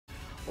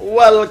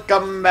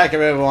Welcome back,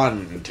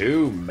 everyone,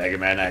 to Mega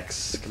Man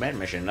X Command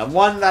Mission.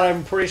 One that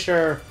I'm pretty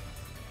sure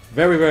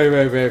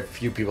very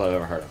few people have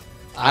ever heard of.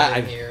 I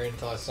didn't hear it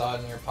until I saw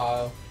it in your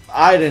pile.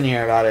 I didn't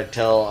hear about it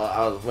till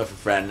I was with a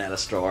friend at a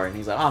store, and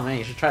he's like, "Oh man,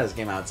 you should try this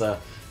game out.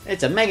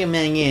 It's a Mega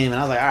Man game." And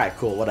I was like, "All right,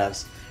 cool,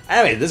 whatevs."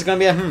 Anyway, this is gonna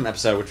be a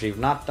episode, which we've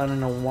not done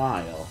in a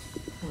while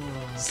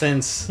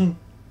since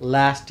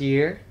last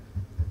year.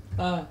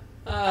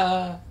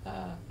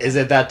 Is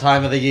it that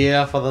time of the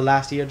year for the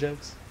last year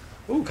jokes?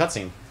 Ooh,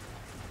 cutscene.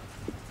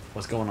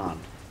 What's going on?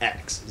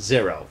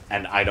 X0,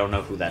 and I don't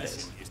know who that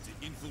is. Is to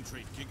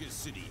infiltrate Giga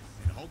City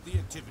and halt the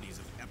activities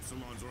of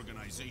Epsilon's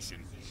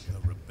organization, the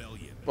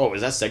Rebellion. Oh,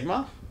 is that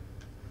Sigma?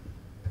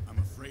 I'm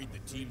afraid the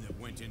team that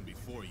went in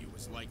before you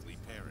has likely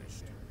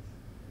perished.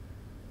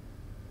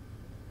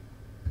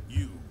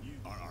 You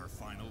are our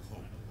final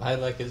hope. I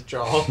like his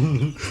jaw.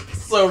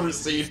 So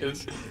receded.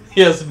 He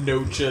has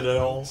no chin at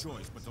all. No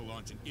choice but to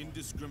launch an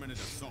indiscriminate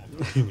assault on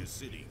Giga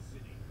City.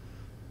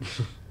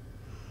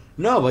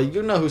 No, but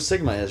you know who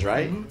Sigma is,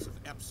 right?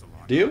 Epsilon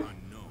Do you?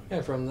 unknown.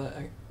 Yeah, from the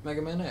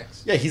Mega Man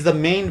X. Yeah, he's the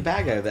main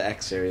bad guy of the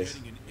X series.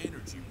 Getting an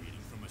energy reading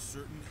from a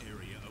certain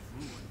area of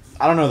ruins.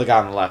 I don't know who the guy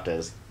on the left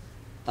is.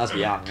 That's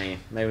beyond me.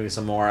 Maybe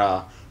some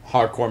more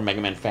hardcore Mega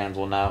Man fans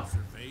will know.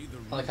 Survey the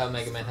I like how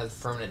Mega Man has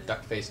permanent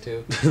duck face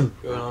too.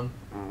 Going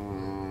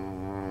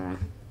on.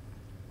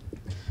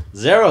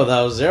 Zero,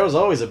 though. Zero's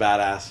always a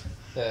badass.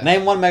 Yeah.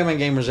 Name one Mega Man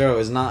game where Zero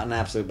is not an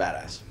absolute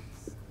badass.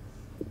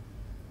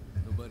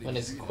 When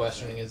he's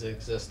questioning his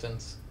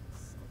existence.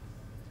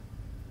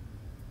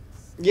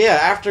 Yeah,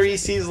 after he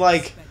sees,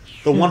 like,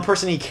 the one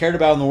person he cared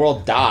about in the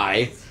world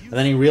die, and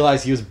then he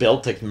realized he was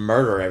built to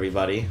murder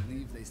everybody. I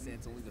believe they said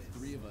it's only the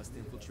three of us to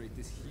infiltrate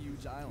this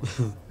huge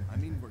island. I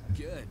mean, we're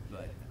good,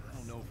 but I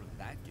don't know if we're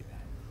that good.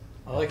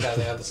 I like how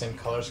they have the same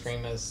color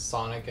scheme as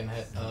Sonic and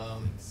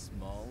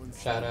Small and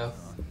Shadow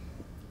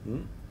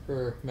Hmm?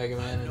 for Mega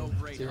Man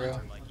and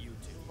Zero.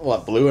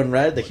 What, blue and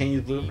red? They can't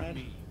use blue and red?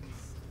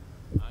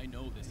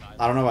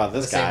 I don't know about The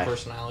this same guy.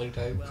 personality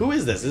type. Who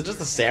is this? Is it just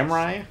a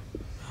samurai?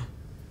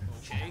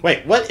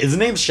 Wait, what? His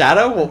name's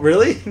Shadow? Well,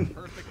 really?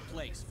 perfect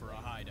place for a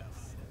hideout.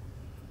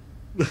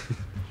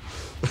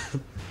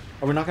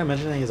 Are we not going to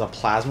mention that he has a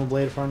plasma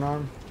blade for an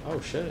arm? Oh,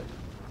 shit.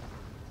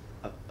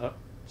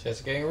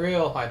 Just getting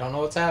real. I don't know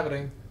what's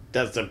happening.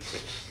 That's a...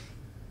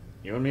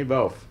 You and me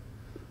both.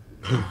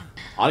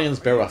 Audience,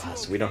 bear with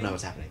us. We don't know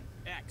what's happening.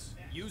 X,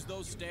 use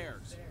those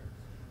stairs.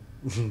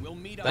 We'll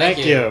meet up.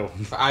 Thank you.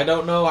 I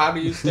don't know how to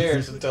use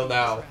stairs until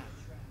now.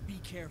 be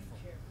careful.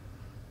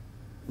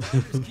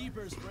 Finders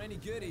keepers for any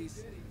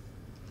goodies.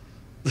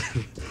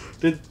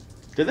 Did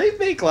they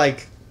make,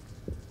 like...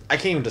 I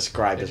can't even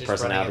describe They're his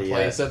just running personality in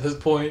place yet. at this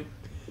point.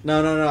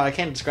 No, I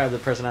can't describe the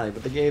personality,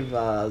 but they gave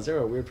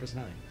Zero a weird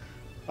personality.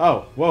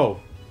 Oh, whoa.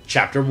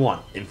 Chapter 1.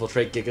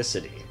 Infiltrate Giga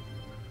City.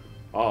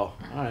 Oh,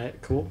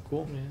 alright, cool.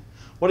 Yeah.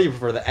 What do you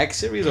prefer, the X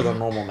series or the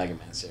normal Mega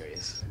Man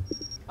series?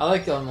 I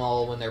like them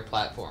all when they're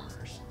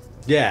platformers,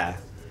 Yeah.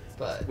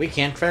 but We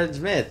can't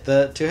transmit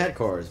the two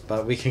headquarters,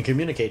 but we can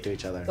communicate to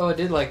each other. oh, I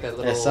did like that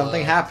little. If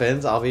something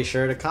happens, I'll be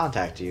sure to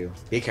contact you.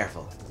 Be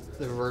careful.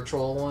 the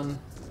virtual one.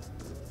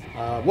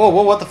 Whoa,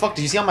 what the fuck?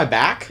 Did you see on my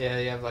back? Yeah,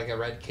 you have like a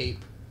red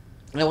cape.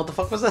 Yeah, what the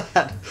fuck was that?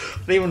 I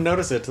didn't even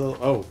notice it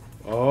till...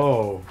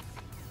 Oh.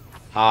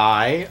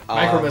 Hi.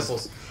 Micro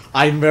missiles.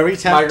 I'm very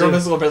tempted...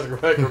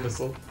 Micro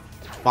missile.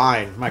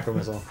 Fine, micro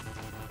missile.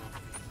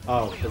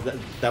 Oh,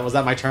 was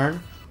that my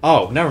turn?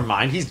 Oh, never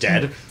mind. He's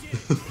dead.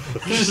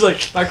 Just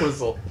like micro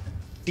missile.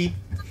 Deep.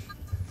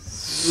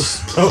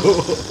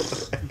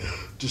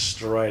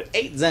 Destroyed.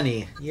 8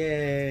 Zenny.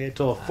 Yay!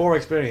 To a 4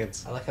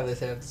 experience. I like how they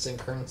have the same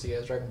currency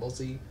as Dragon Ball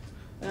Z.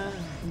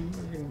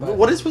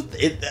 What is with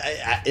it?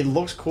 It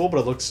looks cool, but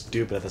it looks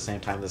stupid at the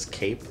same time. This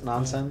cape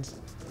nonsense.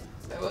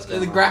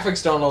 The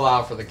graphics don't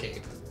allow for the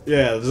cape.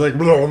 Yeah, it's like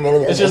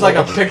It's just like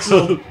a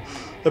pixel.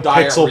 the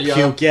pixel diarrhea.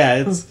 puke. Yeah,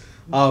 it's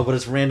but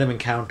it's random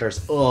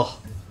encounters. Ugh.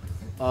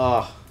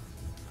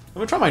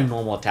 Let me try my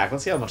normal attack.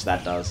 Let's see how much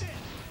that does.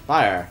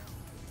 Fire.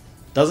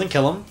 Doesn't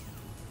kill him.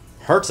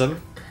 Hurts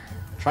him.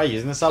 Try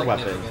using the sub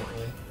weapon.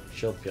 Significantly.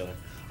 Shield killer.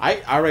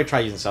 I already tried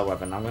using sub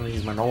weapon. I'm gonna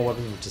use my normal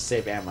weapon to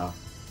save ammo.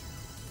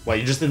 What,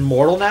 you're just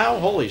immortal now?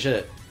 Holy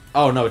shit.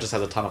 Oh no, it just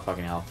has a ton of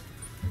fucking health.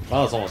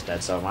 Well, it's almost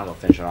dead, so I might as well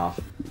finish it off.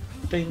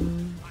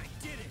 Ding.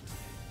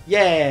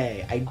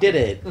 Yay! I did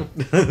it!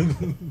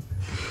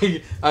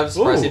 I'm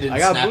surprised he Ooh, didn't I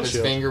got a snap blue his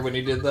shield. finger when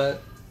he did that.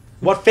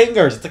 What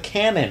fingers? It's a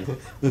cannon!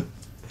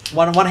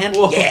 one hand?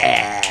 Well,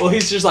 Yeah! Well,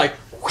 he's just like.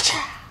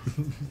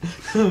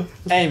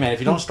 Hey man, if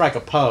you don't strike a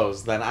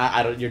pose, then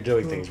I don't, you're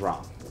doing things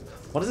wrong.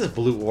 What is this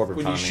blue orb in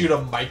When front you of shoot me?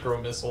 a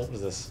micro missile. What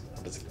is this?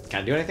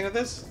 Can I do anything with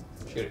this?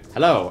 Shoot it.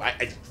 Hello,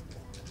 I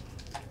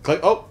click.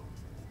 Oh,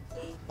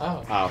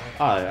 Oh.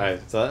 alright.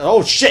 So,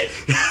 oh shit!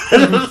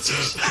 I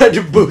had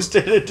to boost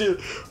it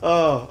into.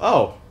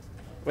 Oh,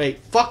 wait,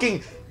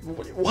 fucking.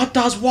 What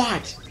does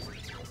what?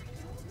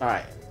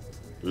 Alright.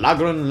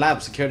 Lagran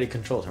Lab Security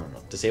Control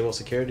Terminal. Disable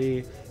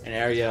security in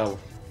area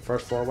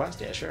first floor west?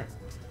 Yeah, sure.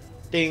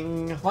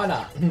 Ding. Why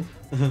not?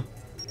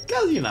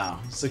 Because, you know,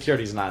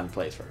 security's not in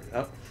place for it.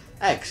 Oh.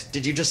 X,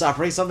 did you just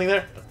operate something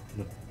there?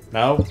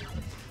 No.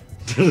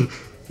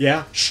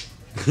 Yeah? Shh.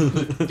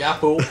 Yeah,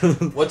 fool.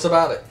 What's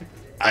about it?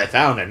 I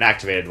found and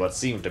activated what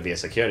seemed to be a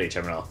security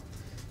terminal.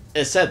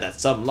 It said that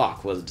some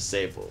lock was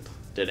disabled.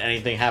 Did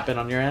anything happen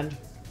on your end?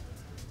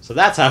 So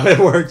that's how it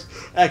works.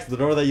 X, the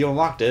door that you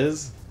unlocked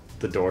is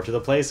the door to the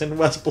place in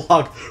West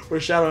Block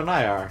where Shadow and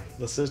I are.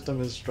 The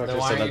system is structured Then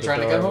why so aren't that you the trying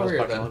to door in come over West here,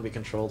 Block can then? only be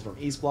controlled from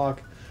East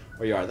Block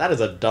where you are. That is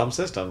a dumb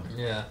system.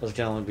 Yeah. Which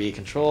can only be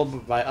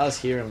controlled by us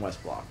here in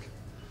West Block.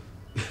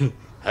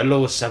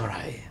 Hello,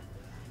 Samurai.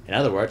 In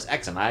other words,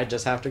 X and I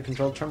just have to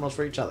control terminals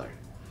for each other.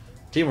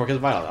 Teamwork is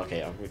vital.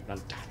 Okay,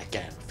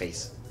 again,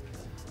 face.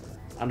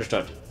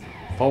 Understood.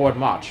 Forward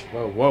march.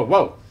 Whoa, whoa,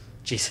 whoa.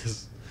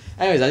 Jesus.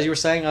 Anyways, as you were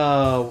saying,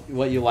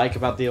 what you like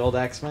about the old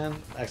X-Men?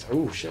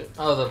 Oh, shit.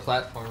 Oh, the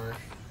platformer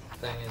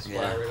thing is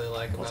what I really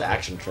like about What's it.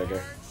 action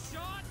trigger?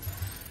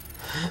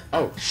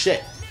 Oh,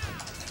 shit.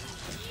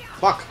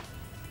 Fuck.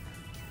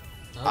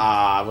 Oh.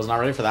 I was not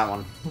ready for that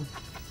one.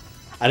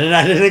 I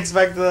didn't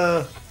expect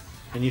the...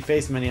 When you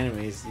face many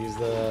enemies, use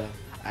the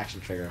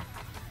action trigger.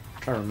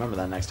 I'm trying to remember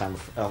that next time,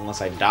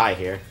 unless I die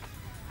here.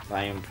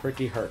 I am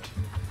pretty hurt.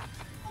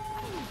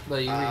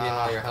 But you regain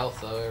all your health,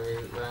 though, every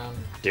round.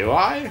 Do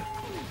I?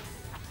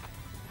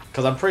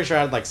 Because I'm pretty sure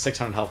I had like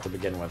 600 health to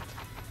begin with.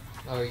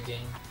 Oh, you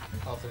gain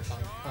health or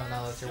something. Oh,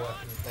 no, that's your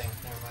weapon thing.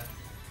 Never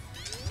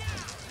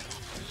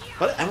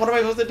mind. And what am I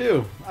supposed to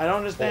do? I don't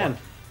understand.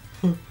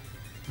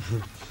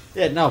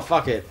 Yeah, no,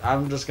 fuck it.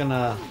 I'm just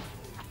gonna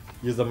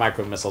use the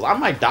micro missiles. I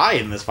might die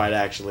in this fight,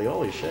 actually.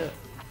 Holy shit.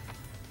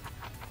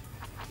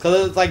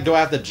 Because it's like, do I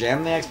have to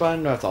jam the X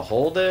button? Do I have to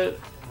hold it?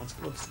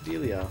 What's the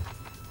dealio?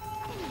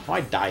 Oh,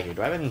 I die here.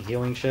 Do I have any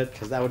healing shit?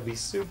 Because that would be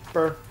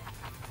super.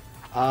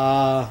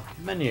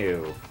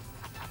 Menu.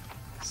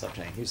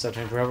 Subtank. Use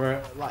subtank to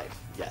recover life.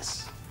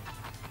 Yes.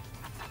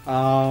 You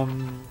Oh,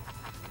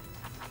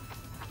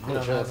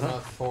 don't shit, have huh?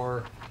 enough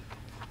for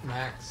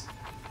max.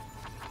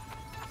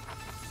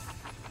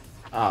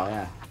 Oh,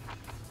 yeah.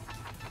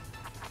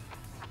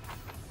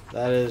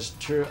 That is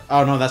true.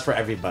 Oh, no, that's for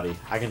everybody.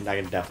 I can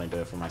definitely do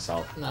it for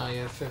myself. No,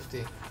 you have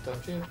 50,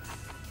 don't you?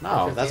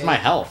 No, Or that's my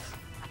 58. health.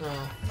 No.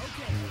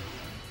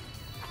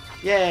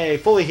 Yay,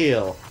 fully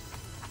heal.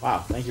 Wow,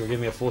 thank you for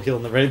giving me a full heal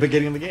in the very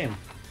beginning of the game.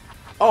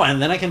 Oh,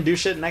 and then I can do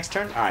shit next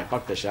turn? Alright,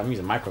 fuck this shit. I'm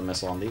using micro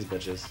missile on these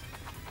bitches.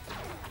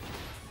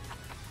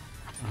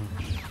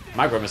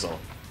 Micro missile.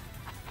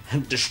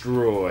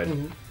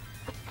 Destroyed.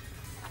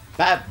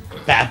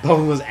 Bad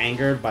Bone was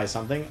angered by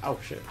something. Oh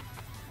shit.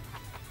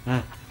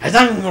 Oh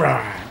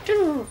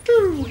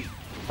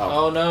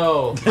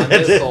no, my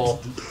missile.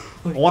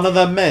 One of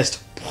them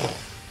missed.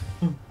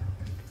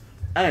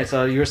 Alright,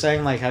 so you were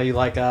saying like how you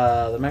like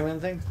the Mega Man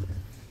thing?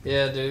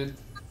 Yeah, dude.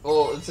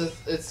 Well,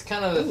 it's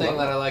kind of the thing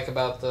that I like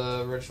about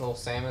the original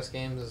Samus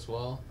games as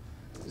well,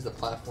 is the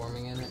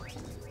platforming in it.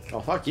 Oh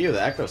fuck you,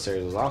 the Echo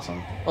series was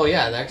awesome. Oh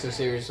yeah, the Exo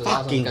series was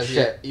awesome Fucking because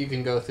shit. you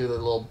can go through the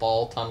little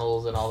ball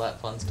tunnels and all that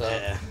fun stuff.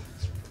 Yeah,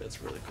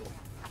 it's really cool.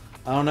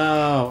 Oh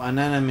no, an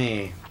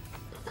enemy.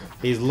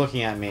 He's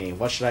looking at me.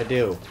 What should I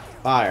do?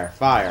 Fire,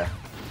 fire.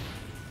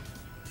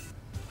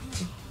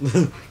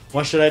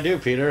 What should I do,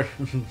 Peter?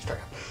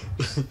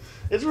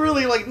 It's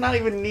really like not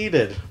even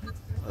needed.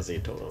 Let's see,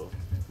 total.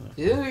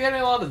 You didn't get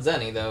a lot of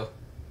Zenny though.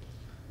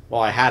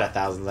 Well, I had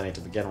 1,000 Zenny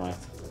to begin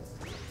with.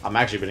 I'm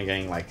actually been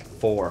getting like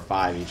 4 or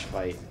 5 each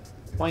fight.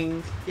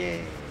 Boing,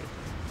 yay.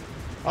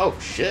 Oh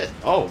shit.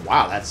 Oh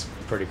wow, that's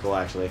pretty cool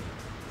actually.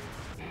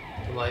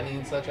 The lightning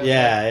and such.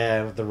 Yeah,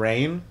 yeah, with the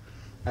rain.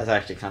 That's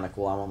actually kind of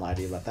cool. I won't lie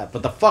to you about that.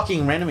 But the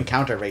fucking random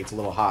encounter rate's a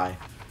little high.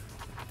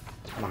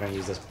 I'm not gonna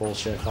use this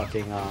bullshit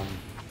fucking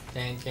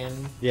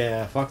Tankin.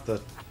 Yeah, fuck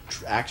the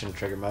action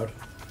trigger mode.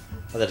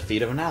 Or the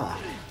defeat of an ally.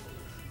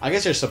 I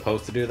guess you're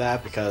supposed to do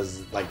that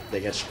because like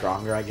they get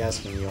stronger. I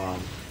guess when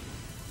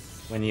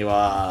you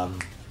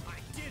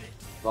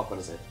fuck, what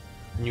is it?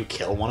 When you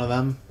kill one of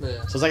them.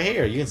 Yeah. So it's like,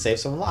 here, you can save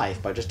some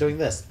life by just doing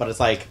this. But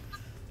it's like,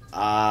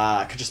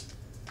 I could just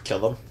kill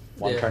them.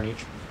 One turn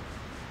each.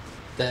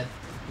 Dead.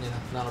 Yeah,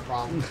 not a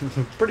problem.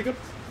 Pretty good.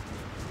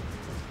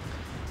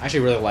 I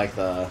actually really like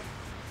the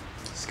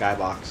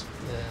skybox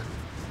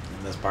Yeah.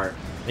 in this part.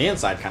 The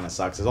inside kind of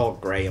sucks. It's all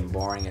gray and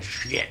boring as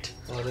shit.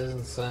 Well, it is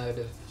inside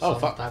of Oh,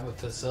 some fuck. type of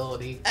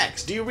facility.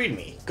 X, do you read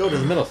me? Go to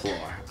the middle floor.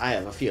 I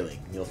have a feeling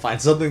you'll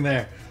find something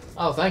there.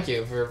 Oh, thank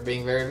you for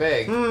being very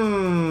vague.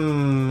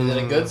 Hmm. Is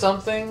it a good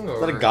something? Or Is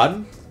that a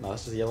gun? No,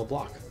 that's just a yellow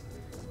block.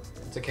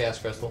 It's a chaos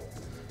crystal.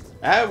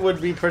 That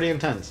would be pretty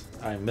intense.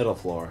 Alright, middle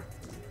floor.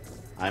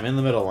 I'm in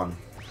the middle one.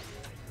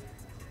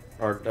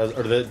 Or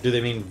do they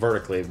mean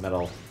vertically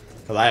middle?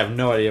 Because I have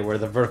no idea where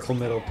the vertical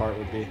middle part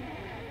would be.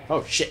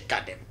 Oh shit,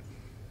 goddamn.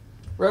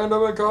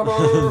 Random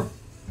encounter!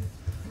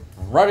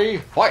 Ready,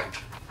 fight!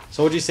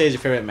 So what'd you say is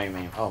your favorite Mega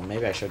Man? Oh,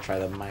 maybe I should try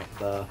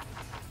the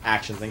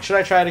action thing. Should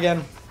I try it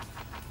again?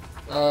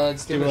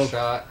 Let's give it a Let's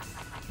shot.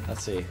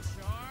 Let's see.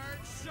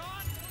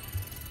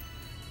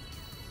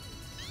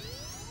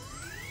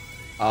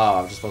 Oh,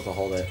 I'm just supposed to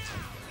hold it.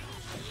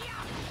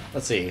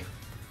 Let's see.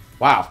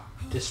 Wow.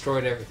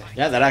 destroyed everything.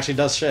 Yeah, that actually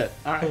does shit.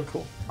 Alright,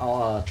 cool.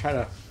 I'll try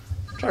to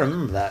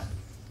remember that.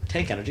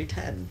 Tank energy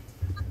 10.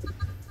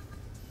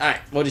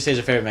 Alright, what would you say is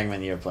your favorite Mega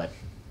Man you ever played?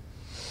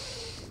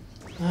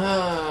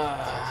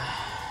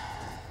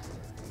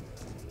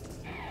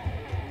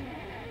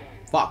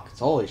 Fuck, it's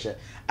holy shit.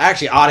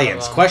 Actually,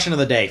 audience, question of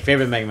the day.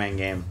 Favorite Mega Man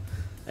game.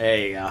 There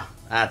you go.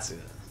 That's it.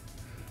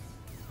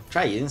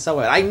 Try using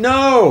Subway. I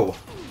know!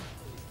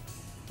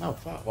 Oh,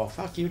 fuck. Well,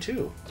 fuck you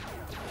too.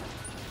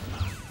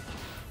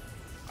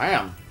 I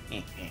am.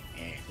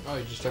 Oh,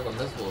 you just took on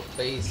this little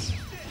face.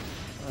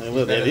 These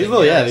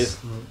little, yeah, these.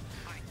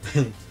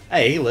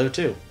 Hey, he lived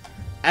too.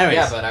 Anyways.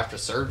 Yeah, but after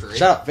surgery.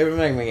 Shut up. Favorite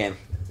Mega Man game.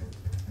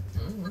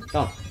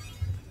 Come on.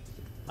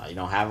 Oh, you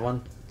don't have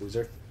one?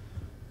 Loser.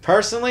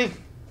 Personally,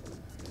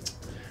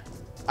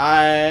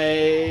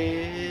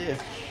 it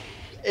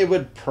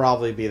would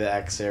probably be the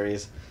X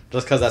series.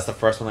 Just because that's the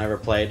first one I ever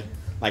played.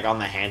 Like on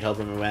the handheld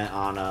when we went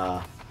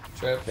on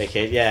trip.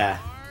 Vacation. Yeah.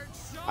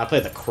 I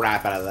played the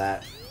crap out of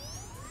that.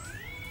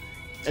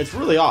 It's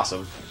really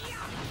awesome.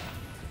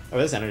 Oh,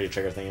 this energy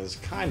trigger thing is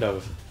kind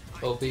of...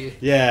 OP.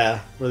 Yeah,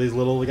 for these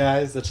little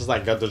guys, it's just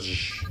like... But,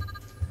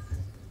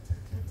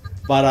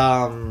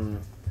 I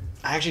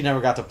actually never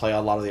got to play a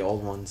lot of the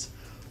old ones.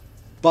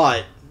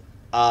 But,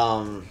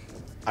 I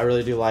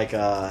really do like,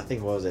 I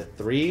think, what was it,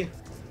 3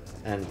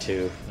 and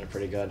 2. They're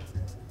pretty good.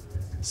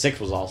 6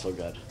 was also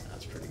good.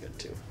 That's pretty good,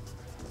 too.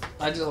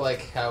 I just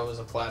like how it was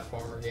a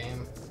platformer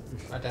game.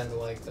 I tend to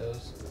like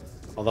those.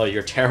 Although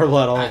you're terrible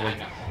at all of I them.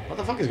 know. What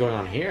the fuck is going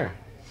on here?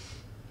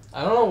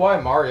 I don't know why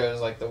Mario is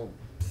like the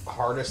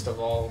hardest of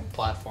all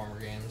platformer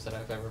games that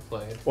I've ever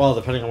played. Well,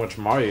 depending on which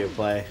Mario you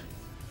play.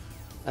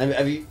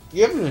 Have you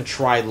haven't even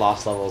tried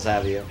Lost Levels,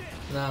 have you?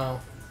 No.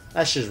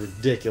 That's just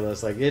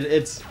ridiculous. Like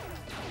it's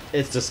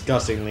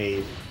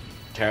disgustingly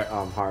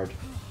hard.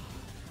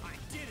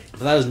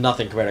 But that is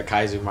nothing compared to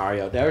Kaizo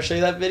Mario. Did I ever show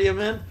you that video,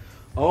 man?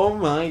 Oh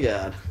my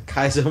god,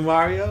 Kaizo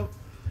Mario.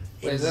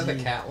 Wait, is that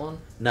the cat one?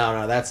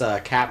 No, that's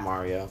Cat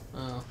Mario.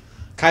 Oh.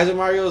 Kaizo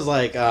Mario is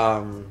like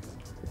oh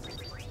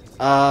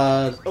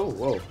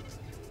whoa,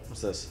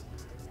 what's this?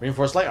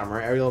 Reinforced light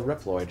armor, aerial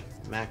Reploid,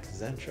 Mac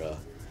Zentra,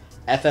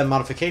 FM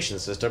modification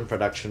system,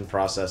 production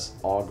process,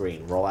 all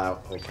green,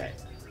 rollout, okay.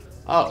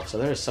 Oh, so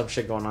there's some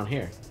shit going on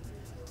here.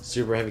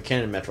 Super heavy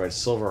cannon Metroid,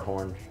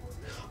 Silverhorn.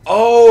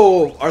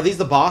 Oh, are these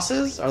the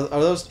bosses? Are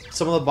those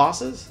some of the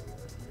bosses?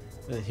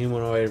 The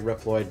humanoid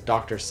Reploid,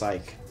 Dr.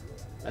 Psych,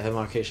 FM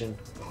modification.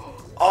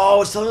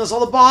 Oh, it's telling us all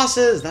the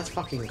bosses. That's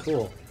fucking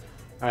cool.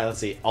 All right, let's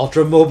see.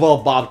 Ultra Mobile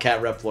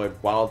Bobcat Reploid,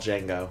 Wild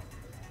Django.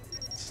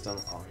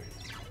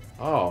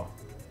 Oh.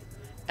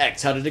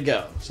 X, how did it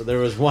go? So there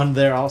was one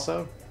there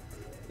also?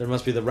 There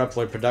must be the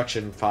Reploid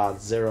production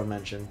pods, Zero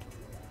mentioned.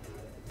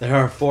 There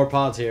are 4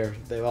 pods here.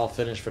 They've all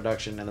finished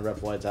production, and the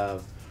Reploids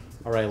have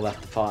already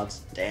left the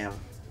pods. Damn.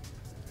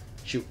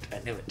 Shoot, I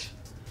knew it.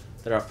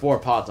 There are 4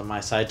 pods on my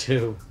side,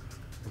 too.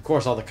 Of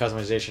course, all the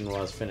customization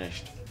was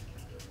finished.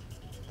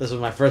 This was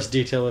my first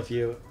detail with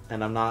you,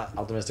 and I'm not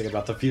optimistic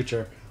about the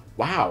future.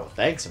 Wow,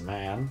 thanks,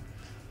 man.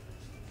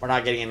 We're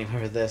not getting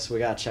anywhere with this. We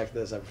gotta check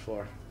this out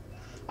before.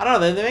 I don't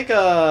know, they make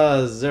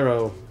a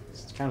Zero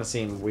kind of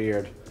seem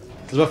weird.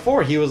 Because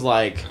before he was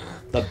like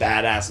the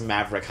badass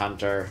Maverick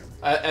Hunter.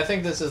 I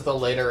think this is the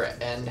later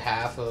end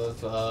half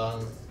of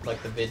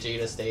like the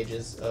Vegeta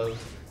stages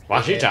of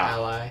Vegeta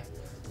Ally.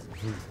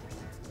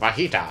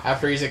 Vegeta.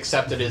 After he's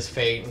accepted his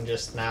fate and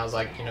just now is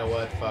like, you know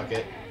what, fuck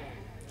it.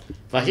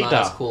 I'm not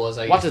Vegeta. as cool as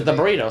I What used does to the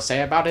be. burrito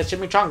say about his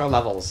chimichanga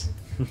levels?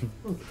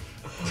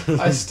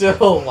 I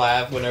still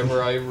laugh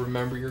whenever I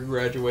remember your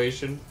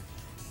graduation.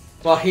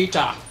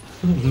 Fajita.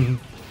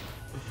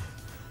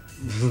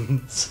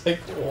 It's like,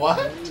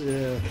 what?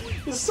 Yeah.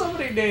 There's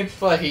somebody named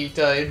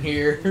Fajita in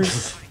here.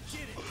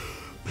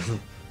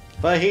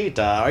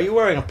 Fajita, are you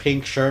wearing a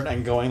pink shirt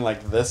and going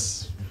like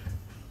this?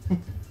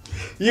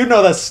 You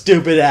know that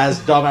stupid ass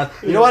dumbass.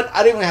 You know what?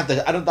 I don't even have to.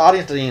 The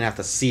audience doesn't even have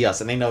to see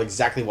us, and they know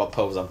exactly what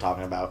pose I'm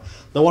talking about.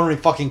 The one where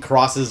he fucking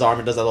crosses his arm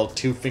and does that little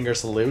 2-finger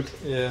salute.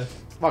 Yeah.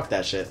 Fuck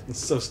that shit. It's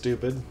so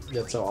stupid,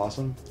 yet so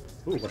awesome.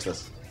 Ooh, what's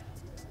this?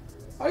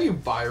 Are you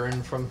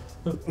Byron from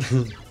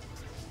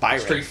Byron.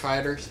 Street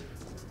Fighters?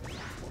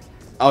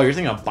 Oh, you're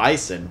thinking of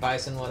Bison.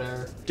 Bison,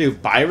 whatever.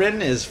 Dude,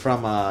 Byron is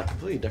from a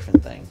completely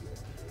different thing.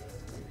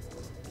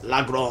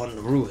 La Grande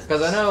Ruins.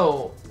 Because I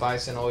know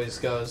Bison always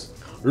goes.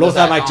 Los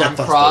does that Amai arm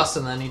cross,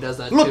 and then he does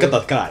that. Look too. at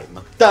the crime.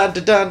 Dun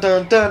dun dun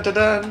dun dun dun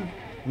dun.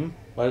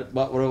 What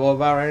about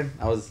Byron?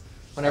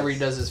 Whenever he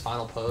does his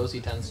final pose, he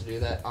tends to do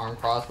that arm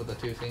cross with the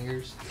 2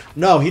 fingers.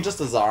 No, he just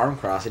does the arm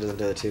cross. He doesn't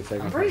do the 2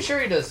 fingers. I'm pretty sure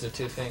he does the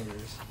 2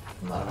 fingers.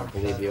 I don't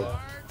believe you.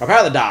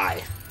 Prepare the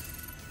die.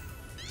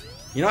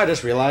 You know what I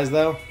just realized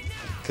though?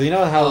 Because you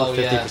know how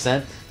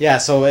 50%? Yeah.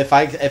 So if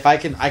I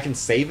can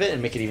save it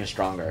and make it even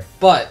stronger.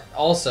 But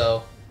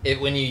also,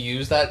 when you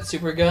use that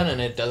super gun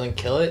and it doesn't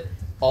kill it,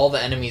 all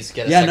the enemies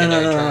get a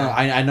secondary turn. No.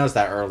 I noticed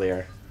that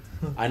earlier.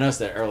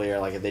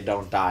 Like if they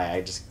don't die,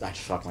 I just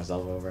fuck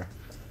myself over.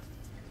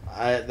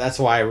 That's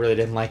why I really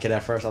didn't like it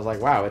at first. I was like,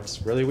 wow,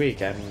 it's really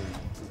weak and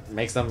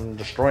makes them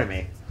destroy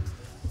me.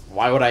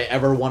 Why would I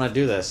ever want to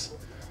do this?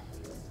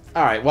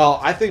 Alright, well,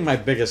 I think my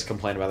biggest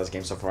complaint about this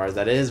game so far is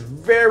that it is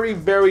very,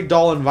 very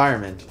dull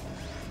environment.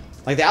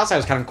 Like, the outside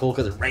was kind of cool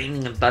because it's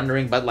raining and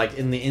thundering, but, like,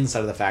 in the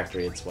inside of the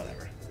factory, it's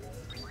whatever.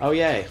 Oh,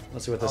 yay.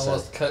 Let's see what this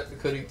Almost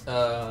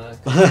says.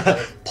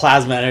 Plasma.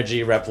 Plasma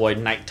energy,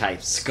 Reploid, night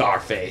type,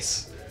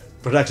 Scarface.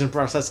 Production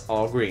process,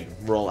 all green.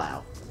 Roll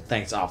out.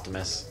 Thanks,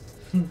 Optimus.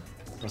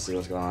 Let's see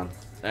what's going on.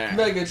 There.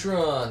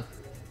 Megatron.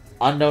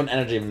 Unknown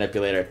energy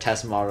manipulator,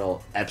 test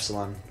model,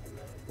 Epsilon.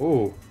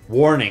 Ooh,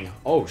 warning.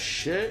 Oh,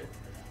 shit.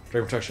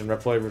 During protection,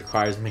 Reploid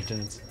requires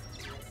maintenance.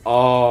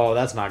 Oh,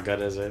 that's not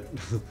good, is it?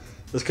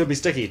 This could be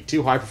sticky.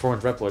 2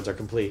 high-performance Reploids are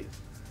complete.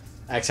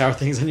 X, how are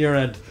things on your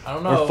end? I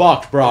don't know. We're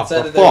fucked, bro. It said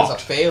We're that there was a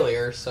fucked.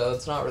 failure, so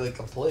it's not really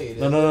complete.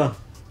 No.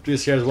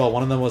 Drew's here as well.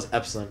 One of them was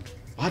Epsilon.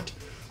 What?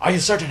 Are you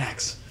certain,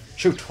 X?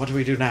 Shoot, what do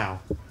we do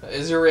now?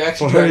 Is your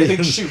reaction to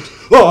anything? Shoot.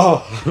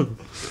 Oh!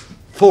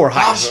 4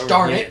 Gosh high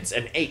darn it. units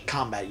and 8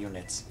 combat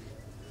units.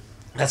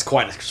 That's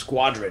quite a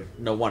squadron.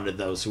 No wonder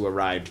those who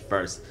arrived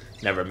first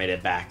never made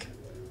it back.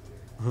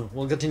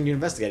 We'll continue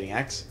investigating,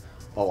 X.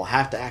 But we'll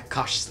have to act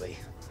cautiously.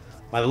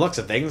 By the looks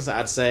of things,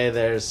 I'd say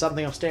there's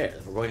something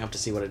upstairs. We're going up to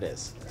see what it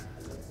is.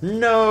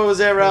 No,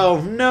 Zero!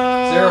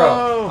 No!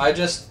 Zero, I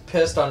just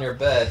pissed on your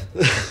bed.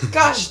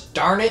 Gosh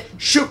darn it!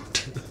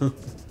 Shoot!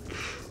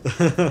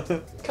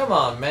 Come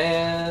on,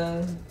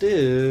 man.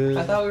 Dude.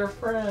 I thought we were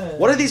friends.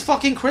 What are these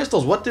fucking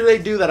crystals? What do they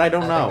do that I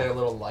don't I know? think they're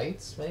little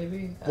lights,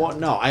 maybe? Well,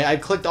 no, I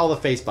clicked all the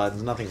face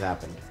buttons. Nothing's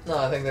happened. No,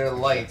 I think they're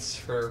lights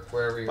for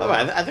wherever you're By the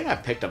way, I think I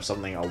picked up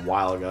something a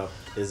while ago.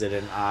 Is it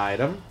an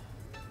item?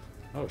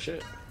 Oh,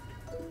 shit.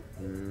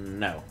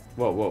 No.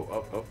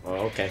 Whoa. Oh,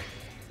 okay.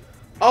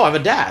 Oh, I have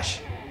a dash.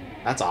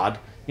 That's odd.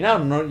 You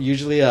know,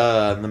 usually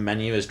the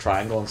menu is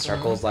triangle and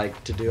circles,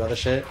 like, to do other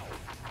shit.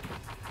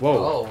 Whoa.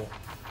 Oh.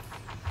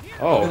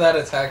 Oh. Look at that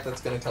attack that's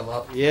gonna come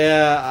up.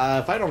 Yeah,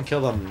 if I don't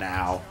kill them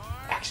now.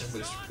 Action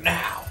boost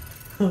now.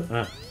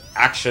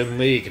 Action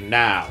League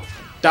now.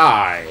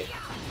 Die.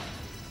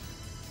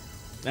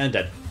 And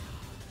dead.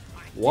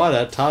 What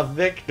a tough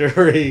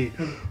victory.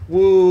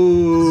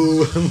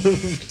 Woo.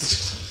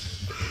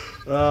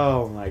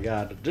 Oh my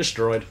god.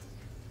 Destroyed.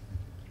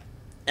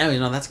 Oh, you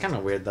know, that's kind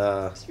of weird.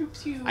 I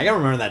gotta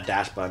remember that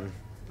dash button.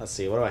 Let's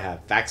see, what do I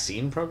have?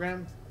 Vaccine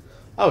program?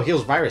 Oh,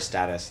 heals virus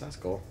status. That's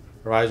cool.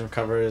 Revives and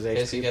recovers HP. In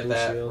case you get boost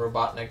that shield.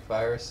 Robotnik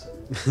virus.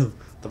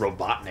 The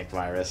Robotnik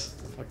virus.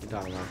 What the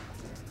fuck are you talking about?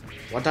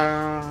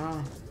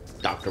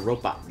 What Dr.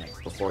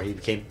 Robotnik before he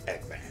became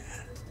Eggman.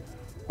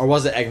 Or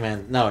was it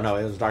Eggman? No,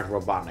 it was Dr.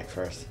 Robotnik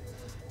first.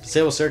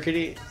 Disable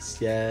circuitry?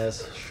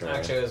 Yes, sure.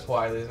 Actually, it was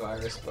Wily's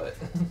virus, but...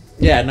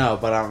 Yeah, no,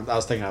 but I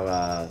was thinking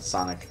of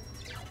Sonic.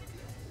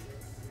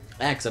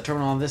 X, a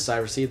terminal on this side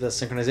received the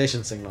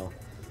synchronization signal.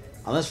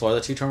 On this floor,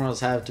 the 2 terminals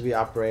have to be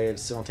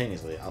operated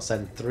simultaneously. I'll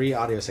send 3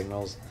 audio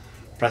signals.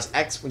 Press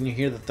X when you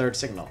hear the 3rd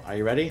signal. Are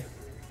you ready?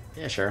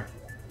 Yeah, sure.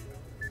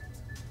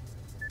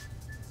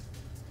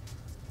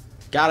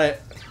 Got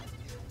it.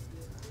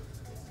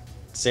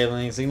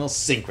 Disabling signal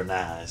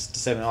synchronized.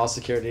 Disabling all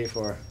security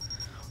for...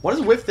 What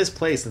is with this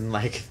place and,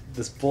 like,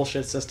 this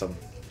bullshit system?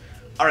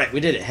 Alright, we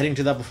did it. Heading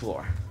to the upper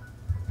floor.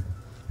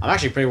 I'm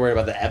actually pretty worried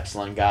about the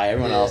Epsilon guy.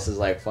 Everyone else is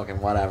like, fucking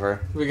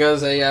whatever.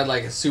 Because they had,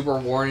 like, a super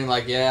warning,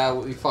 like, yeah,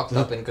 we fucked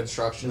up in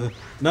construction.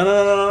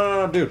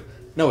 No, dude.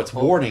 No, it's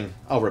warning.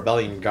 Oh,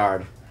 Rebellion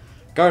Guard.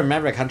 Guard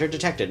Maverick Hunter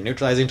detected.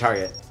 Neutralizing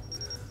target.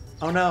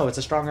 Oh no, it's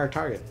a stronger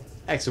target.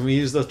 X, when we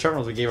use those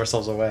terminals, we gave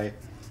ourselves away.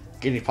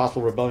 Getting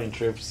possible Rebellion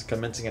troops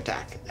commencing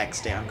attack. X,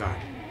 stay on guard.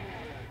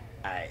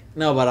 Alright.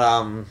 No, but,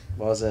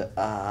 what was it?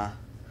 No.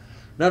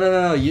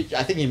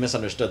 I think you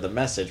misunderstood the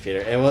message, Peter.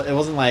 It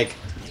wasn't like,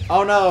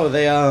 oh no,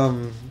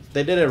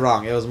 they did it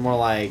wrong. It was more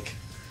like,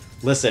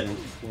 listen,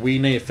 we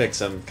need to fix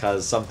him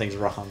because something's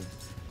wrong.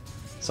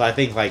 So I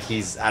think, like,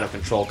 he's out of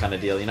control kind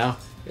of deal, you know?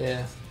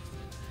 Yeah.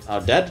 Oh,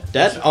 dead?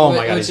 Dead? Oh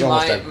my god, he's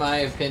almost dead. My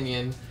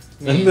opinion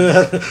means,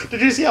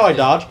 Did you see how I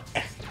dodged?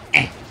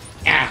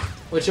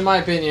 which in my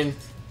opinion,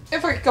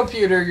 if a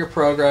computer you're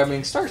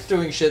programming starts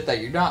doing shit that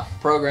you're not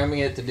programming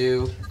it to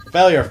do...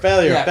 Failure.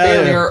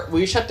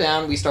 We shut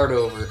down, we start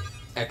over.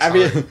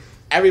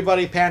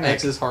 Everybody panic.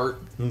 X's heart.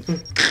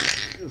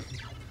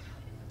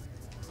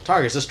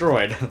 Target's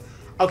destroyed.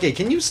 Okay,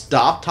 can you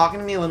stop talking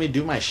to me and let me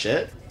do my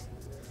shit?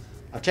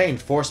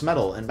 Obtained Force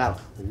Metal in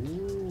battle.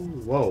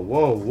 Ooh,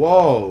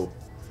 whoa.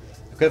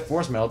 Equip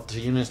Force Metal to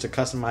units to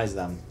customize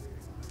them.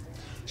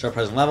 Show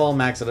present level,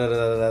 max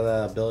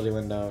ability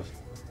window.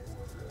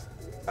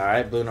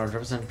 Alright, blue nodes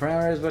represent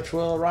parameters which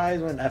will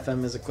rise when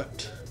FM is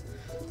equipped.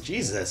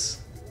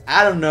 Jesus.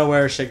 Out of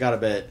nowhere, shit got a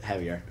bit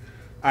heavier.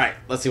 Alright,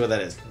 let's see what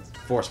that is.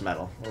 Force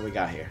Metal. What do we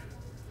got here?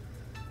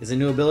 Is it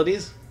new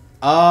abilities?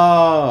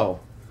 Oh!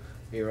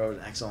 Hero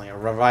excellent.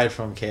 Revive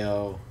from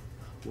KO.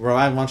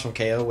 Revive once from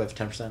KO with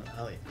 10%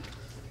 LE.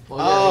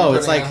 Well,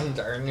 it's like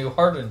our new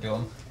heart into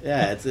him.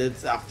 Yeah,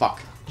 it's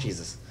fuck.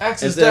 Jesus.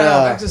 X is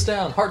down, X is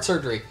down. Heart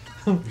surgery.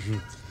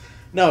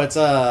 No, it's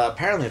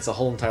apparently it's a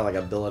whole entire like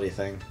ability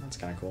thing. That's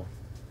kind of cool.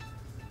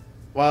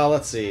 Well,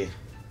 let's see.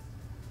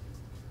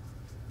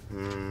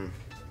 Can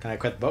I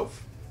equip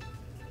both?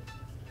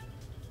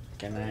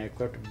 Can I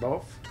equip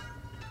both?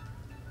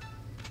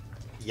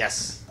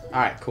 Yes.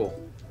 Alright,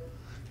 cool.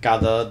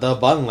 God, the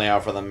button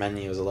layout for the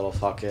menu is a little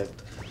fucking...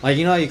 Like,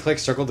 you know how you click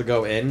circle to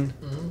go in?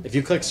 Mm-hmm. If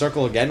you click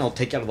circle again, it'll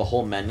take you out of the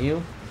whole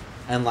menu.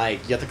 And,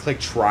 like, you have to click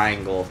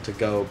triangle to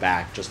go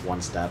back just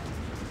one step.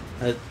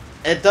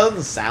 It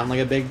doesn't sound like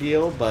a big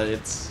deal, but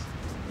it's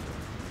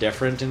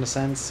different in a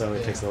sense, so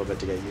it takes a little bit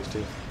to get used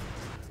to.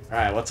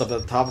 Alright, what's up at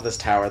the top of this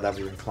tower that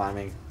we've been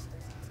climbing?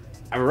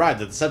 I've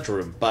arrived at the central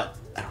room, but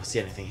I don't see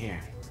anything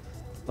here.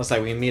 Looks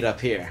like we can meet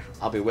up here.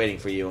 I'll be waiting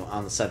for you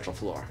on the central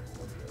floor.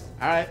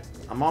 Alright,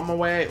 I'm on my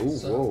way. Ooh,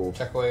 So, whoa.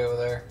 check away over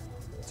there.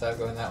 Instead of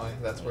going that way,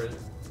 that's where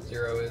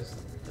 0 is.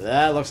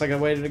 That looks like a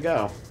way to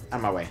go.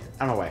 On my way.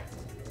 On my way.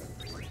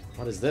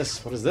 What is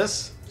this? What is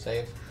this?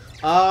 Save.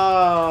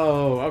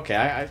 Oh, okay.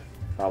 I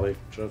probably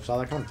should have saw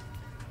that coming.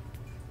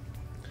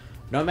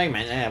 No Mega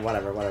Man. Eh,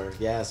 whatever.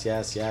 Yes.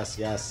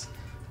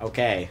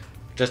 Okay.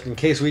 Just in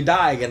case we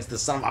die against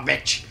this son of a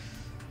bitch.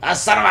 A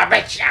son of a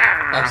bitch!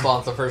 Ah!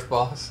 Epsilon's the first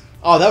boss.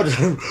 Oh, that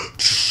would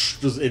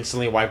just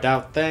instantly wiped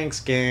out. Thanks,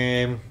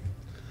 game.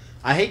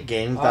 I hate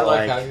games I that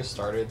like how you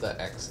started the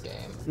X game.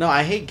 No,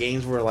 I hate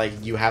games where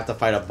like you have to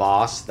fight a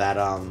boss that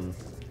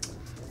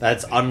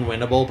that's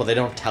unwinnable, but they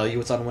don't tell you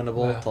it's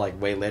unwinnable till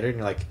like way later, and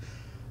you're like,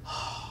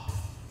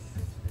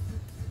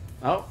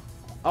 oh,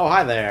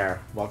 hi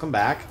there, welcome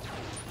back.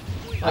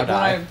 Like when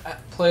I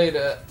played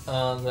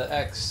the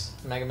X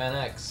Mega Man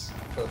X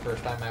for the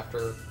first time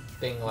after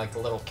being like a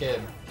little kid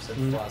since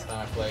the last time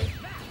I played.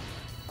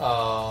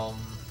 I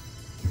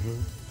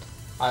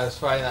was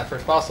fighting that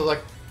first boss. I was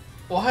like,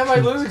 why am I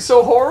losing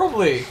so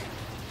horribly?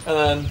 And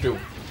then, doom.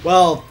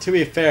 Well, to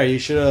be fair, you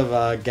should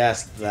have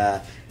guessed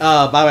that.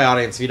 By the way,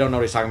 audience, if you don't know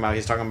what he's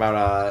talking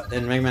about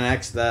in Mega Man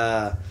X,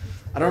 I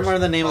don't remember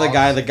the name of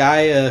the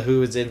guy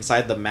who is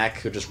inside the mech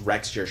who just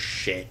wrecks your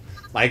shit.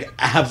 Like,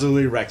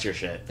 absolutely wrecks your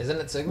shit. Isn't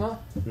it Sigma?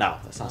 No,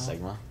 that's not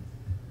Sigma.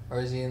 Or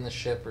is he in the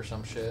ship or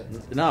some shit?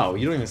 No,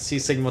 you don't even see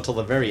Sigma till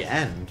the very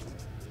end.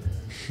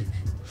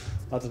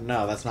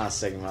 No, that's not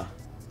Sigma.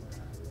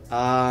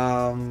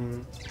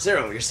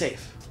 0, you're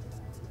safe.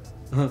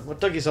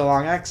 What took you so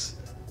long, X?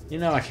 You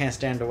know I can't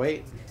stand to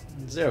wait.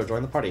 0,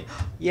 join the party.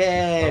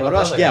 Yay! Oh, what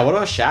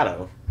about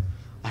Shadow?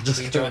 I just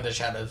He joined the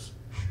shadows.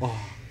 Oh,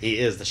 he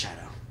is the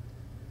Shadow.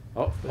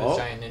 Oh, With his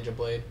giant ninja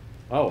blade.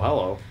 Oh,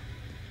 hello.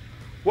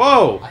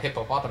 Whoa! A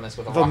hippopotamus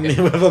with a With rocket.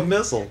 with a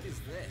missile.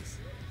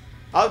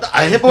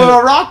 A hippo with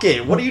a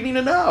rocket! What do you need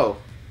to know?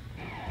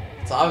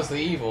 It's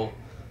obviously evil.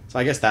 So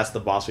I guess that's the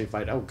boss we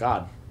fight. Oh,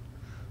 God.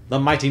 The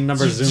mighty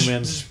numbers zoom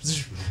in.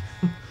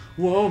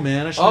 Whoa,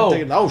 man. I should have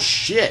taken... Oh,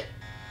 shit.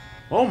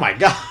 Oh, my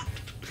God.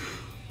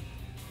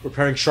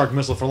 Preparing shark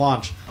missile for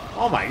launch.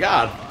 Oh, my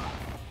God.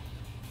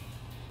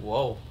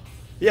 Whoa.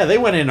 Yeah, they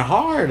went in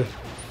hard.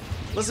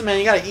 Listen, man,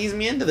 you gotta ease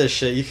me into this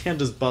shit. You can't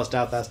just bust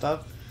out that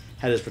stuff.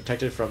 Head is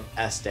protected from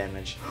S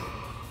damage.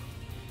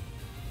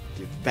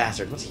 You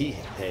bastard. What's he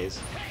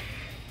haze?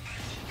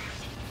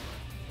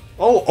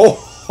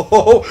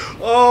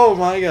 Oh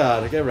my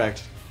God. Get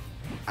wrecked.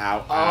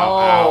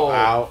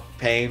 Ow.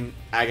 Pain.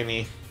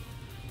 Agony.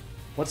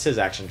 What's his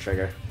action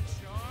trigger?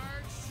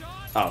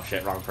 Oh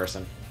shit, wrong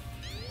person.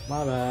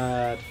 My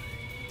bad.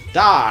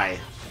 Die!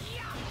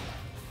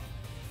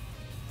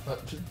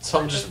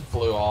 Some just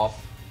flew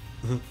off.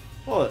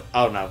 What?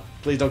 Oh no.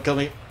 Please don't kill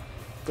me.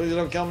 Please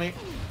don't kill me.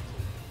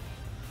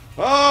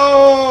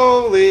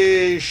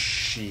 Holy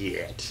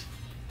shit.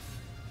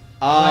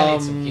 I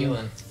need some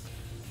healing.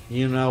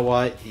 You know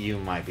what? You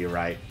might be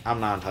right. I'm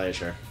not entirely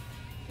sure.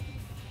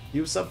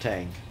 Use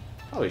sub-tank.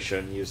 Probably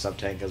shouldn't use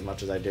sub-tank as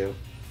much as I do.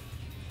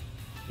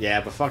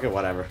 Yeah, but fuck it,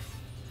 whatever.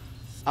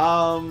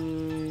 Yeah,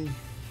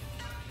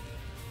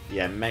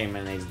 Mega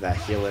Man needs that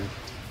healing.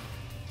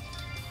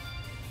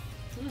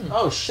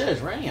 Oh shit,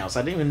 it's raining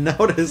outside. I didn't even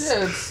notice.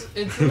 Yeah,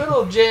 it's the middle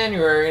of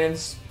January and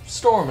it's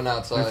storming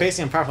outside. When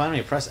facing a powerful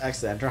enemy, press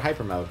X to enter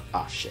hyper mode.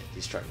 Oh shit,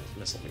 he's trying to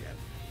missile me again.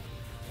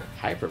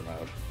 Hyper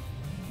mode?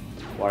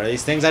 What are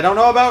these things I don't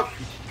know about?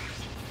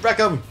 Wreck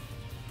him!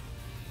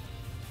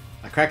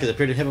 A crack has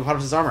appeared in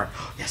Hippopotamus' armor.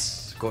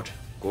 Yes, good.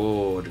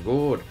 Oh,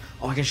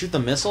 I can shoot the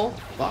missile?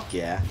 Fuck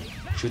yeah.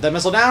 Shoot that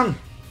missile down!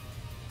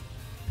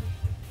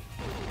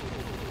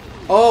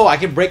 Oh, I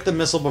can break the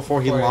missile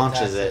before he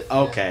launches it.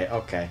 Okay,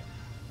 okay.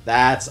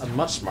 That's a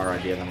much smarter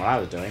idea than what I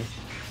was doing.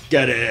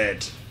 Get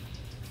it!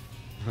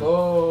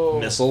 Oh.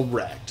 Missile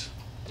wrecked.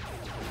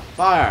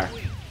 Fire!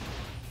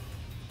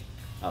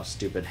 Oh,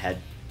 stupid head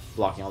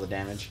blocking all the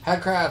damage.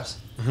 Head crabs.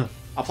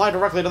 Apply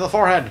directly to the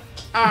forehead.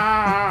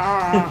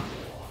 Ah!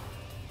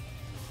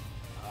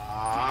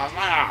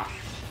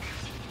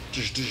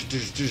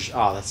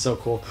 Oh, that's so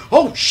cool.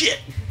 Oh, shit!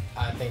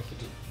 I think you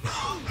do.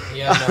 He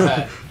has no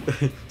head.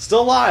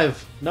 Still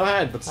alive. No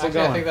head, but still Actually,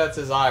 going. I think that's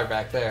his eye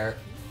back there.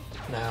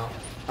 Now.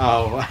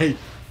 Oh,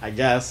 I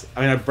guess.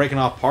 I mean, I'm breaking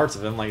off parts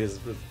of him like it's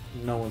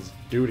no one's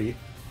duty.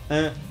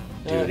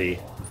 Duty.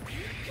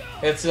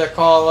 It's a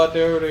Call of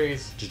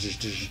Duties.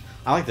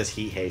 I like this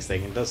heat haze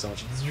thing. It does so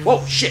much.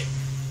 Whoa, shit!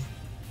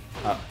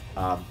 Oh.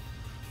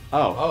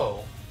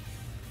 Oh.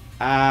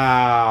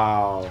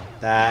 Ow.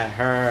 That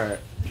hurt.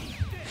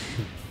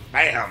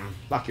 Bam!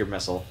 Fuck your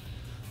missile.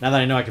 Now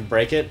that I know I can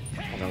break it,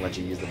 I'm gonna let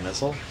you use the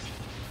missile.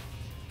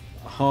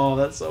 Oh,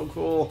 that's so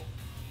cool.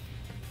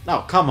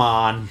 No, come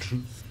on.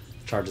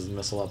 Charges the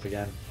missile up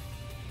again.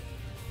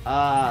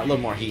 A little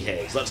more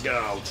he-hays. Let's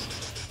go.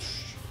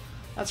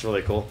 That's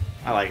really cool.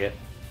 I like it.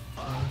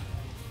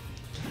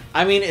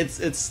 I mean,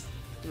 it's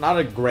not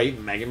a great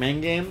Mega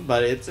Man game,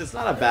 but it's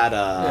not a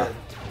bad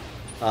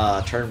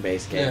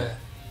turn-based game. Yeah.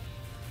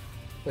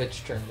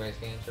 Which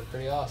turn-based games are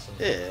pretty awesome.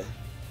 Yeah.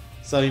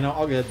 So, you know,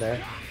 all good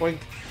there. Boink.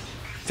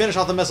 Finish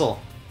off the missile.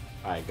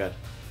 Alright, good.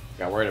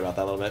 Got worried about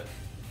that a little bit.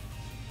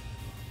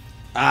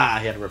 Ah,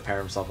 he had to repair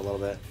himself a little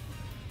bit.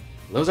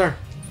 Loser.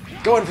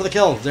 Go in for the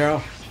kill,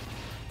 Zero.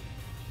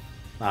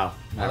 Oh.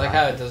 I like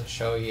how it doesn't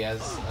show he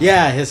has...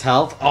 Yeah, his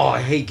health. Oh,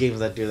 I hate games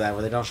that do that,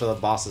 where they don't show the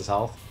boss's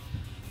health.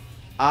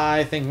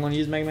 I think I'm going to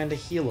use Mega Man to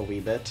heal a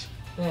wee bit.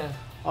 Yeah.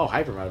 Oh,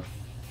 Hyper Mode.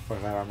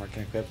 45 armor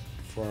can equip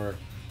for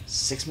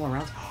 6 more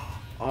rounds.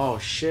 Oh,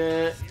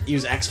 shit.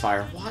 Use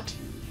X-Fire. What?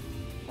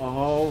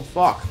 Oh,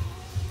 fuck.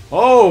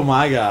 Oh,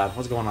 my God.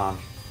 What's going on?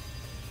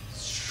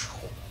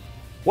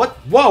 What?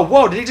 Whoa,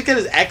 whoa. Did he just get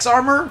his X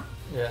armor?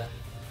 Yeah.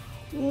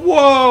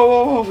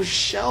 Whoa.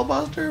 Shell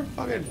Buster?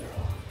 Fucking...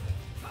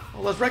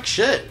 Well, let's wreck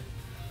shit.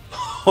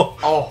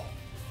 Oh.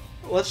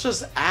 Let's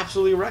just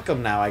absolutely wreck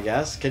him now, I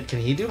guess. Can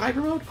he do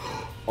Hyper Mode?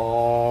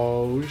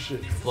 Oh,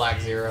 shit. Black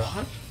Zero.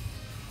 What?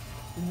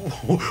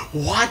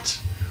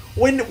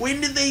 What?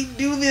 When did they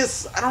do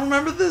this? I don't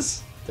remember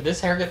this. Did his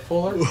hair get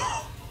fuller?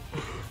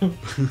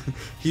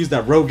 He used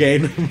that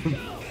Rogaine.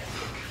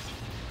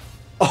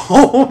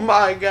 Oh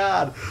my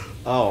god.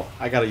 Oh,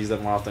 I gotta use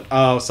that more often.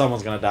 Oh,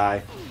 someone's gonna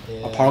die.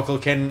 Yeah. A particle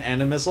cannon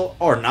and a missile?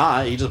 Or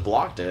not, he just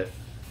blocked it.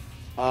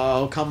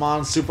 Oh, come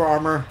on, super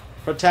armor.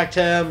 Protect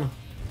him.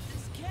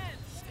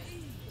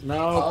 No.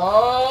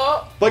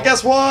 Oh. But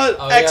guess what?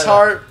 Oh,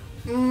 X-Heart.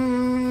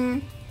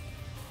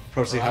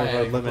 Approach the Right, hard I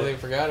road completely limit.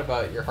 forgot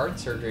about your heart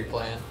surgery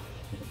plan.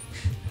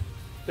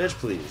 Bitch,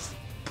 please.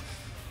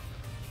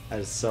 That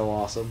is so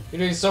awesome. You're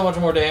doing so much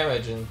more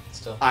damage and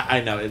still.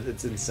 I know,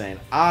 it's insane.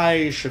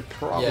 I should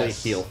probably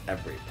Yes. heal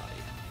everybody.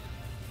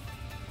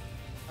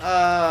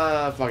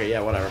 Fuck it, yeah,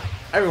 whatever.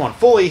 Everyone,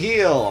 fully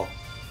heal!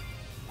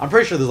 I'm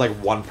pretty sure there's like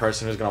one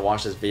person who's gonna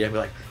watch this video and be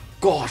like,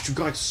 gosh, you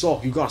guys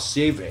suck, you gotta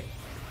save it.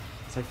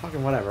 It's like,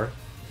 fucking whatever.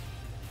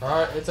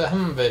 Alright, it's a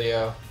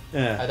video. I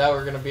Yeah. doubt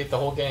we're gonna beat the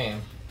whole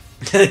game.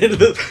 In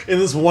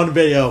this one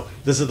video,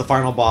 this is the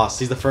final boss.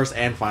 He's the first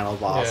and final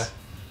boss. Yeah.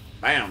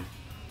 Bam.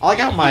 I like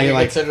how my, You can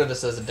like... consider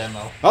this as a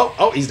demo.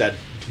 Oh, he's dead.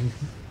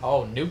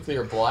 Oh,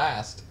 nuclear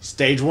blast.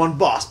 Stage 1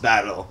 boss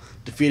battle.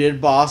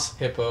 Defeated boss.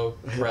 Hippo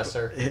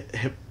presser.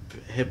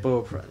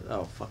 Hippo.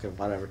 Oh, fucking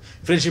whatever.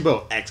 Finishing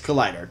bow. X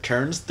Collider.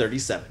 Turns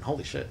 37.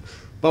 Holy shit.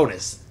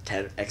 Bonus.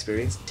 10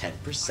 experience.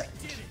 10%.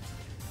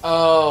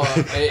 Oh,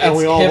 it's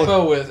we all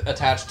hippo with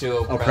attached to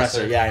a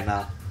Oppressor. Yeah, I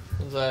know.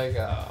 It's like,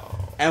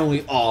 oh. And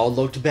we all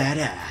looked The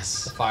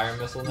badass. fire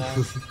missile now.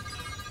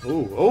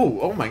 Ooh,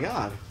 oh my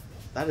god.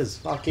 That is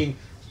fucking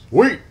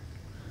sweet.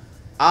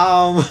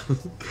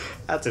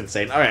 That's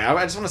insane. Alright,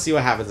 I just want to see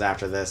what happens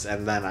after this,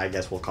 and then I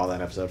guess we'll call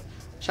that episode.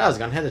 Shadow's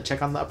gonna head to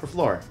check on the upper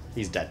floor.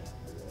 He's dead.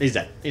 He's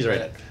dead. He's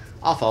already dead.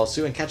 I'll follow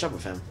suit and catch up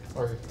with him.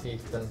 Or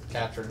he's been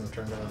captured and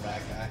turned into a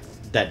bad guy.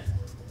 Dead.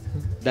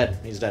 Dead.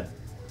 He's dead.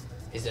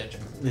 He's dead,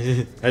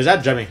 Jim. Is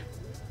that Jimmy?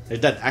 He's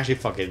dead. Actually,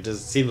 fuck it. It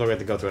just seems like we have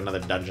to go through another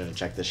dungeon and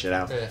check this shit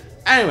out. Yeah.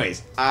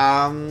 Anyways,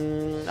 I'll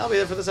be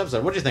there for this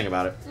episode. What do you think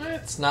about it?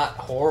 It's not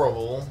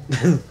horrible,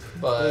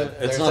 but It's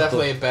there's not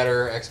definitely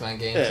better X-Men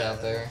games Yeah.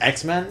 out there.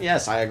 X-Men?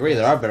 Yes, I agree.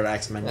 There are better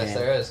X-Men Yes, games.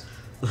 there is.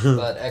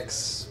 But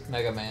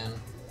Mega Man.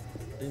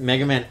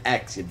 Mega Man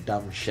X, you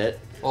dumb shit.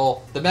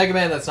 Well, the Mega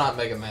Man that's not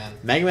Mega Man.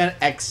 Mega Man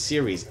X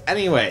series.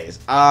 Anyways,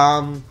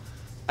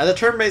 as a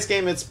turn-based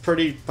game, it's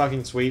pretty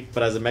fucking sweet,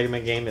 but as a Mega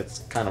Man game, it's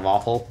kind of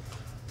awful.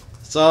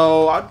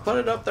 So I'd put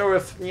it up there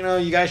with,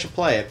 you guys should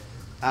play it.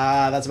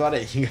 That's about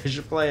it. You guys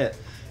should play it.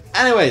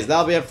 Anyways,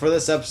 that'll be it for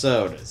this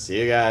episode. See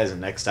you guys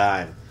next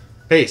time.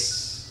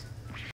 Peace.